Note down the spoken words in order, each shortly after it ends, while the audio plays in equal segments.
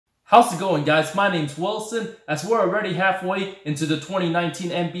How's it going, guys? My name's Wilson. As we're already halfway into the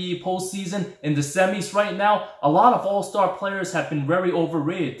 2019 NBA postseason in the semis right now, a lot of all-star players have been very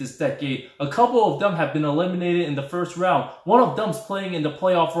overrated this decade. A couple of them have been eliminated in the first round. One of them's playing in the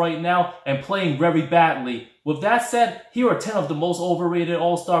playoff right now and playing very badly. With that said, here are 10 of the most overrated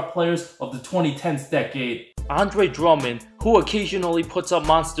all-star players of the 2010s decade. Andre Drummond, who occasionally puts up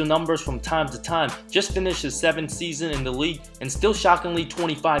monster numbers from time to time, just finished his 7th season in the league and still shockingly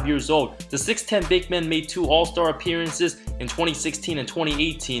 25 years old. The 6'10 big man made 2 all-star appearances in 2016 and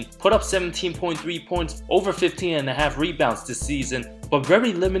 2018, put up 17.3 points, over 15.5 rebounds this season, but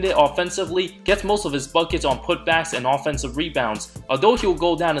very limited offensively, gets most of his buckets on putbacks and offensive rebounds. Although he'll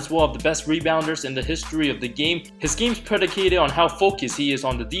go down as one of the best rebounders in the history of the game, his game's predicated on how focused he is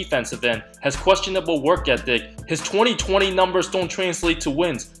on the defensive end, has questionable work ethic. His 2020 numbers don't translate to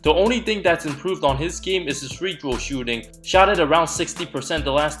wins. The only thing that's improved on his game is his free throw shooting. Shot at around 60%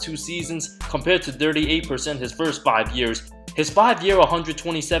 the last 2 seasons compared to 38% his first 5 years. His 5-year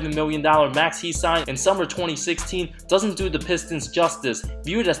 $127 million max he signed in summer 2016 doesn't do the Pistons justice.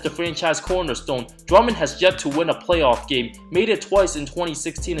 Viewed as the franchise cornerstone, Drummond has yet to win a playoff game, made it twice in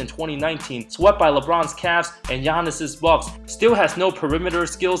 2016 and 2019, swept by LeBron's Cavs and Giannis's Bucks, still has no perimeter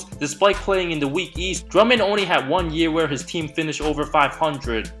skills despite playing in the weak East. Drummond only had 1 year where his team finished over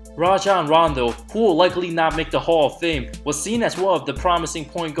 500. Rajon Rondo, who will likely not make the Hall of Fame, was seen as one of the promising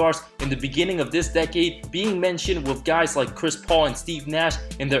point guards in the beginning of this decade, being mentioned with guys like Chris Paul and Steve Nash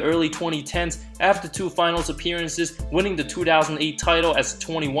in the early 2010s after 2 finals appearances, winning the 2008 title as a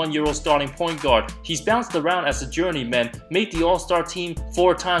 21-year-old starting point guard. He's bounced around as a journeyman, made the All-Star team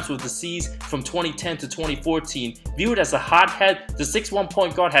 4 times with the C's from 2010 to 2014. Viewed as a hothead, the 6'1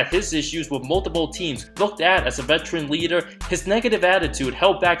 point guard had his issues with multiple teams. Looked at as a veteran leader, his negative attitude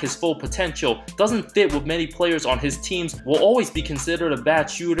held back his full potential, doesn't fit with many players on his teams, will always be considered a bad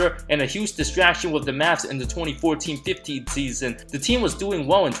shooter, and a huge distraction with the Mavs in the 2014-15 season. The team was doing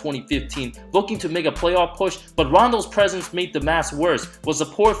well in 2015, looking to make a playoff push, but Rondo's presence made the Mavs worse, was a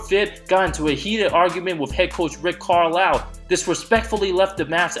poor fit, got into a heated argument with head coach Rick Carlisle, disrespectfully left the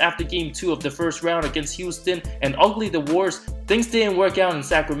Mavs after Game 2 of the first round against Houston, and ugly the worst, things didn't work out in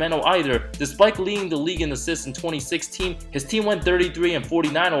Sacramento either. Despite leading the league in assists in 2016, his team went 33 and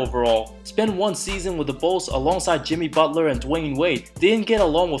 49 overall. Spent 1 season with the Bulls alongside Jimmy Butler and Dwayne Wade. Didn't get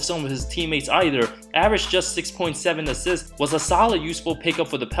along with some of his teammates either. Averaged just 6.7 assists, was a solid useful pickup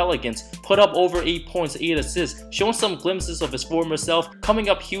for the Pelicans, put up over 8 points, 8 assists, showing some glimpses of his former self, coming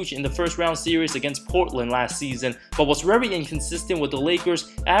up huge in the first round series against Portland last season, but was very inconsistent with the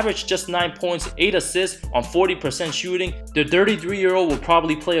Lakers, averaged just 9 points, 8 assists on 40% shooting. The 33-year-old will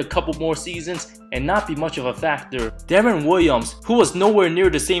probably play a couple more seasons and not be much of a factor. Deron Williams, who was nowhere near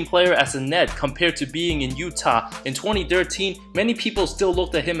the same player as Ned compared to being in Utah. In 2013, many people still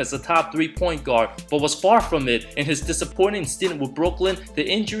looked at him as a top 3 point guard, but was far from it. In his disappointing stint with Brooklyn, the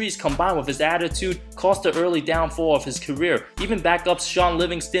injuries combined with his attitude caused the early downfall of his career. Even backups Sean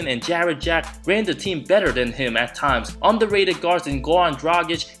Livingston and Jarrett Jack ran the team better than him at times. Underrated guards in Goran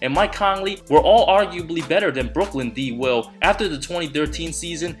Dragic and Mike Conley were all arguably better than Brooklyn D. Will. After the 2013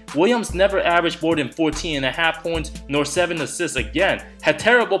 season, Williams never averaged more than 14.5 points nor 7 assists again, had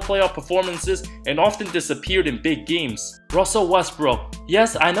terrible playoff performances, and often disappeared in big games. Russell Westbrook.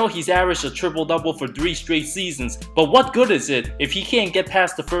 Yes, I know he's averaged a triple-double for 3 straight seasons, but what good is it if he can't get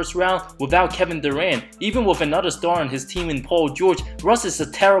past the first round without Kevin Durant? Even with another star on his team in Paul George, Russ is a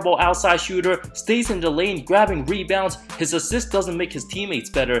terrible outside shooter, stays in the lane grabbing rebounds. His assist doesn't make his teammates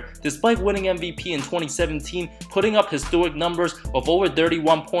better. Despite winning MVP in 2017, putting up historic numbers of over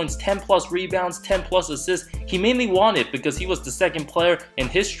 31 points, 10 plus rebounds, 10 plus assists, he mainly won it because he was the 2nd player in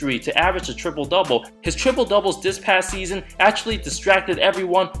history to average a triple-double. His triple-doubles this past season actually distracted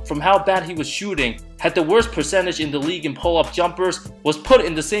everyone from how bad he was shooting. Had the worst percentage in the league in pull-up jumpers, was put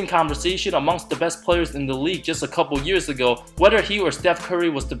in the same conversation amongst the best players in the league just a couple years ago. Whether he or Steph Curry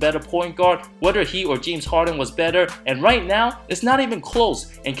was the better point guard, whether he or James Harden was better, and right now, it's not even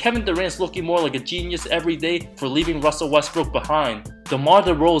close, and Kevin Durant's looking more like a genius every day for leaving Russell Westbrook behind. DeMar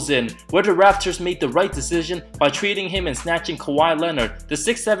DeRozan, where the Raptors made the right decision by trading him and snatching Kawhi Leonard. The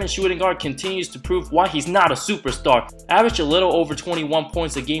 6'7 shooting guard continues to prove why he's not a superstar. Averaged a little over 21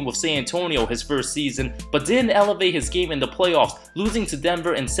 points a game with San Antonio his first season, but didn't elevate his game in the playoffs, losing to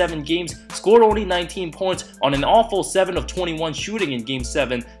Denver in 7 games, scored only 19 points on an awful 7 of 21 shooting in Game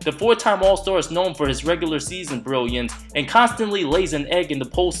 7. The 4-time All-Star is known for his regular season brilliance and constantly lays an egg in the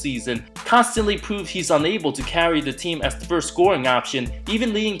postseason, constantly proves he's unable to carry the team as the first scoring option. production,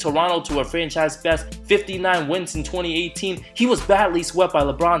 even leading Toronto to a franchise-best 59 wins in 2018. He was badly swept by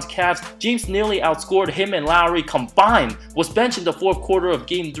LeBron's Cavs. James nearly outscored him and Lowry combined, was benched in the fourth quarter of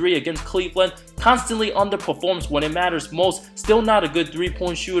Game 3 against Cleveland, constantly underperforms when it matters most, still not a good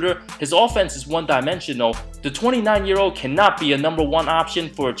three-point shooter. His offense is one-dimensional. The 29-year-old cannot be a #1 option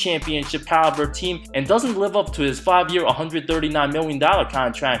for a championship caliber team and doesn't live up to his 5-year $139 million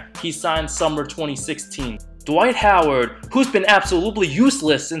contract he signed summer 2016. Dwight Howard, who's been absolutely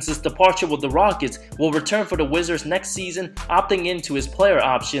useless since his departure with the Rockets, will return for the Wizards next season, opting into his player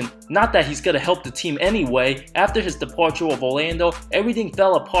option. Not that he's gonna help the team anyway. After his departure of Orlando, everything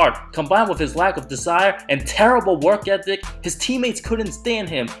fell apart. Combined with his lack of desire and terrible work ethic, his teammates couldn't stand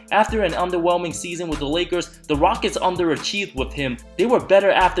him. After an underwhelming season with the Lakers, the Rockets underachieved with him. They were better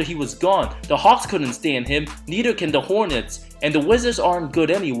after he was gone. The Hawks couldn't stand him, neither can the Hornets. And the Wizards aren't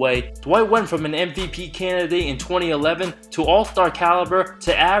good anyway. Dwight went from an MVP candidate in 2011 to all-star caliber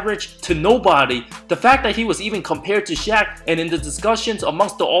to average to nobody. The fact that he was even compared to Shaq and in the discussions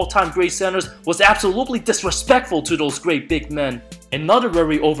amongst the all-time great centers was absolutely disrespectful to those great big men. Another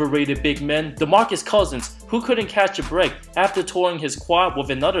very overrated big man, DeMarcus Cousins, who couldn't catch a break after touring his quad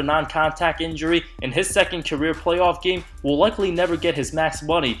with another non-contact injury in his second career playoff game, will likely never get his max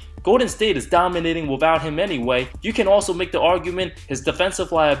money. Golden State is dominating without him anyway. You can also make the argument his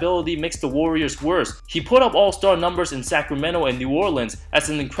defensive liability makes the Warriors worse. He put up all-star numbers in Sacramento and New Orleans as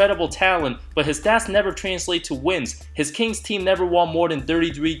an incredible talent, but his stats never translate to wins. His Kings team never won more than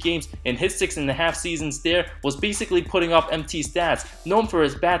 33 games, and his 6.5 seasons there was basically putting up empty stats. Known for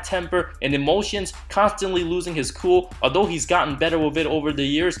his bad temper and emotions, constantly losing his cool, although he's gotten better with it over the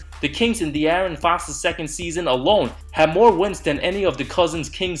years, the Kings in De'Aaron Fox's second season alone had more wins than any of the Cousins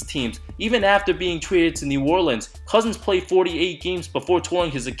Kings teams. Even after being traded to New Orleans, Cousins played 48 games before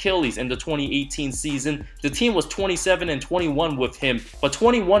touring his Achilles in the 2018 season. The team was 27-21 with him, but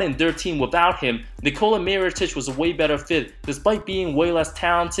 21-13 without him. Nikola Mirotic was a way better fit. Despite being way less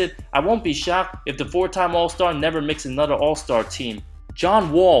talented, I won't be shocked if the 4-time All-Star never makes another All-Star team.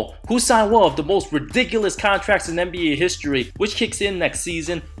 John Wall, who signed one of the most ridiculous contracts in NBA history, which kicks in next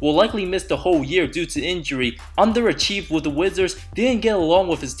season, will likely miss the whole year due to injury. Underachieved with the Wizards, didn't get along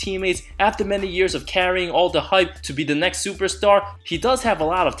with his teammates after many years of carrying all the hype to be the next superstar. He does have a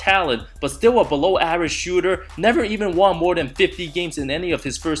lot of talent, but still a below average shooter, never even won more than 50 games in any of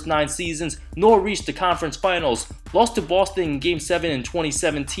his first 9 seasons, nor reached the conference finals. Lost to Boston in Game 7 in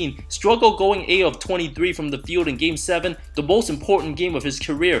 2017, struggled going 8 of 23 from the field in Game 7, the most important game of his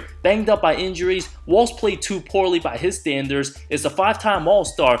career. Banged up by injuries, Wall's played too poorly by his standards, is a 5-time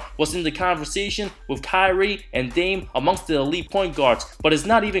All-Star, was in the conversation with Kyrie and Dame amongst the elite point guards, but is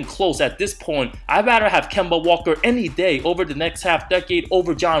not even close at this point. I'd rather have Kemba Walker any day over the next half-decade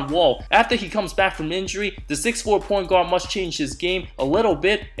over John Wall. After he comes back from injury, the 6'4" point guard must change his game a little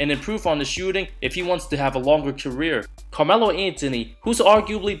bit and improve on the shooting if he wants to have a longer career. Carmelo Anthony, who's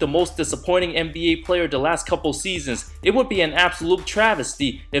arguably the most disappointing NBA player the last couple seasons. It would be an absolute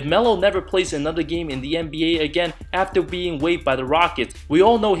travesty if Melo never plays another game in the NBA again after being waived by the Rockets. We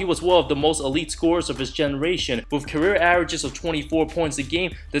all know he was one of the most elite scorers of his generation, with career averages of 24 points a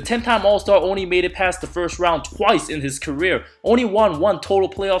game. The 10-time All-Star only made it past the first round twice in his career, only won 1 total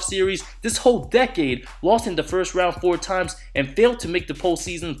playoff series this whole decade, lost in the first round 4 times, and failed to make the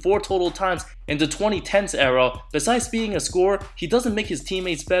postseason 4 total times in the 2010s era. Besides being a scorer, he doesn't make his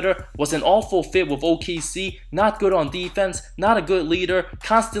teammates better, was an awful fit with OKC, not good on defense, not a good leader,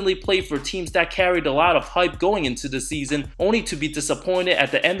 constantly played for teams that carried a lot of hype going into the season, only to be disappointed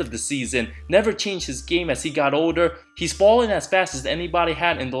at the end of the season. Never changed his game as he got older. He's fallen as fast as anybody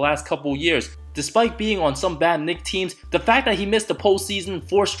had in the last couple years. Despite being on some bad Knicks teams, the fact that he missed the postseason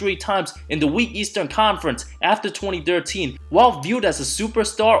 4 straight times in the weak Eastern Conference after 2013, while viewed as a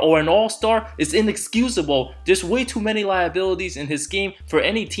superstar or an all-star, is inexcusable. There's way too many liabilities in his game for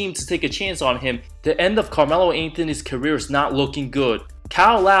any team to take a chance on him. The end of Carmelo Anthony's career is not looking good.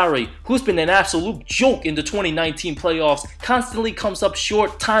 Kyle Lowry, who's been an absolute joke in the 2019 playoffs, constantly comes up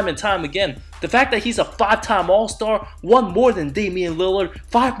short time and time again. The fact that he's a 5-time All-Star, 1 more than Damian Lillard,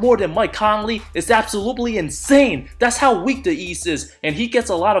 5 more than Mike Conley is absolutely insane. That's how weak the East is, and he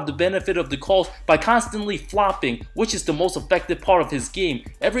gets a lot of the benefit of the calls by constantly flopping, which is the most effective part of his game.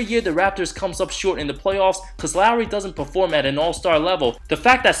 Every year the Raptors comes up short in the playoffs because Lowry doesn't perform at an All-Star level. The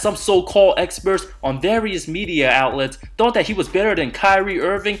fact that some so-called experts on various media outlets thought that he was better than Kyrie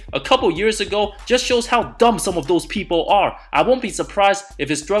Irving a couple years ago just shows how dumb some of those people are. I won't be surprised if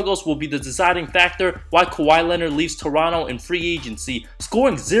his struggles will be the deciding factor why Kawhi Leonard leaves Toronto in free agency.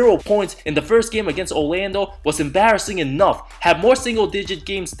 Scoring 0 points in the first game against Orlando was embarrassing enough. Had more single-digit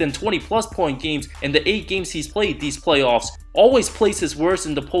games than 20-plus point games in the 8 games he's played these playoffs. always plays his worst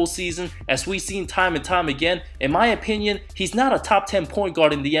in the postseason, as we've seen time and time again. In my opinion, he's not a top 10 point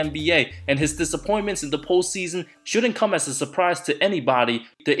guard in the NBA, and his disappointments in the postseason shouldn't come as a surprise to anybody.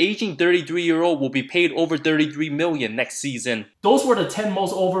 The aging 33-year-old will be paid over $33 million next season. Those were the 10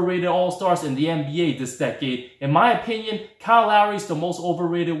 most overrated All-Stars in the NBA this decade. In my opinion, Kyle Lowry's the most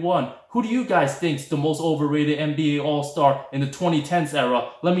overrated one. Who do you guys think is the most overrated NBA All-Star in the 2010s era?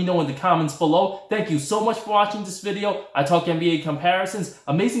 Let me know in the comments below. Thank you so much for watching this video. I talk NBA comparisons,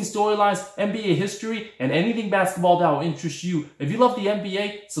 amazing storylines, NBA history, and anything basketball that will interest you. If you love the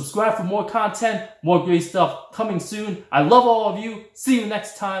NBA, subscribe for more content, more great stuff coming soon. I love all of you. See you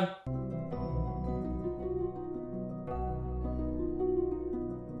next time.